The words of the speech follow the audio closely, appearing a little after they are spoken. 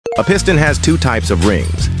A piston has two types of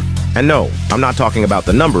rings. And no, I'm not talking about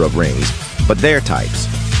the number of rings, but their types.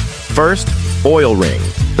 First, oil ring.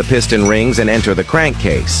 The piston rings and enter the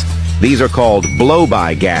crankcase. These are called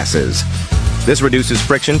blow-by gases. This reduces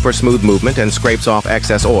friction for smooth movement and scrapes off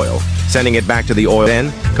excess oil, sending it back to the oil.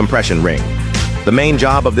 Then, compression ring. The main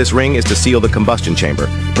job of this ring is to seal the combustion chamber,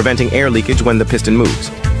 preventing air leakage when the piston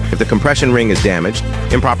moves. If the compression ring is damaged,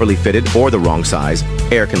 improperly fitted, or the wrong size,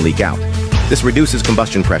 air can leak out. This reduces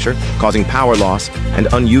combustion pressure, causing power loss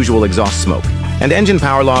and unusual exhaust smoke. And engine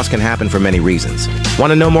power loss can happen for many reasons.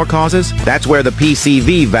 Want to know more causes? That's where the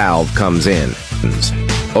PCV valve comes in.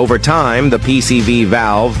 Over time, the PCV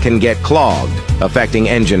valve can get clogged, affecting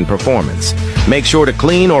engine performance. Make sure to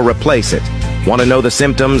clean or replace it. Want to know the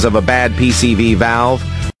symptoms of a bad PCV valve?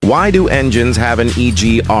 Why do engines have an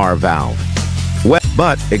EGR valve? Well,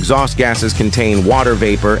 but exhaust gases contain water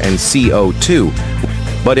vapor and CO2.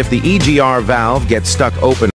 But if the EGR valve gets stuck open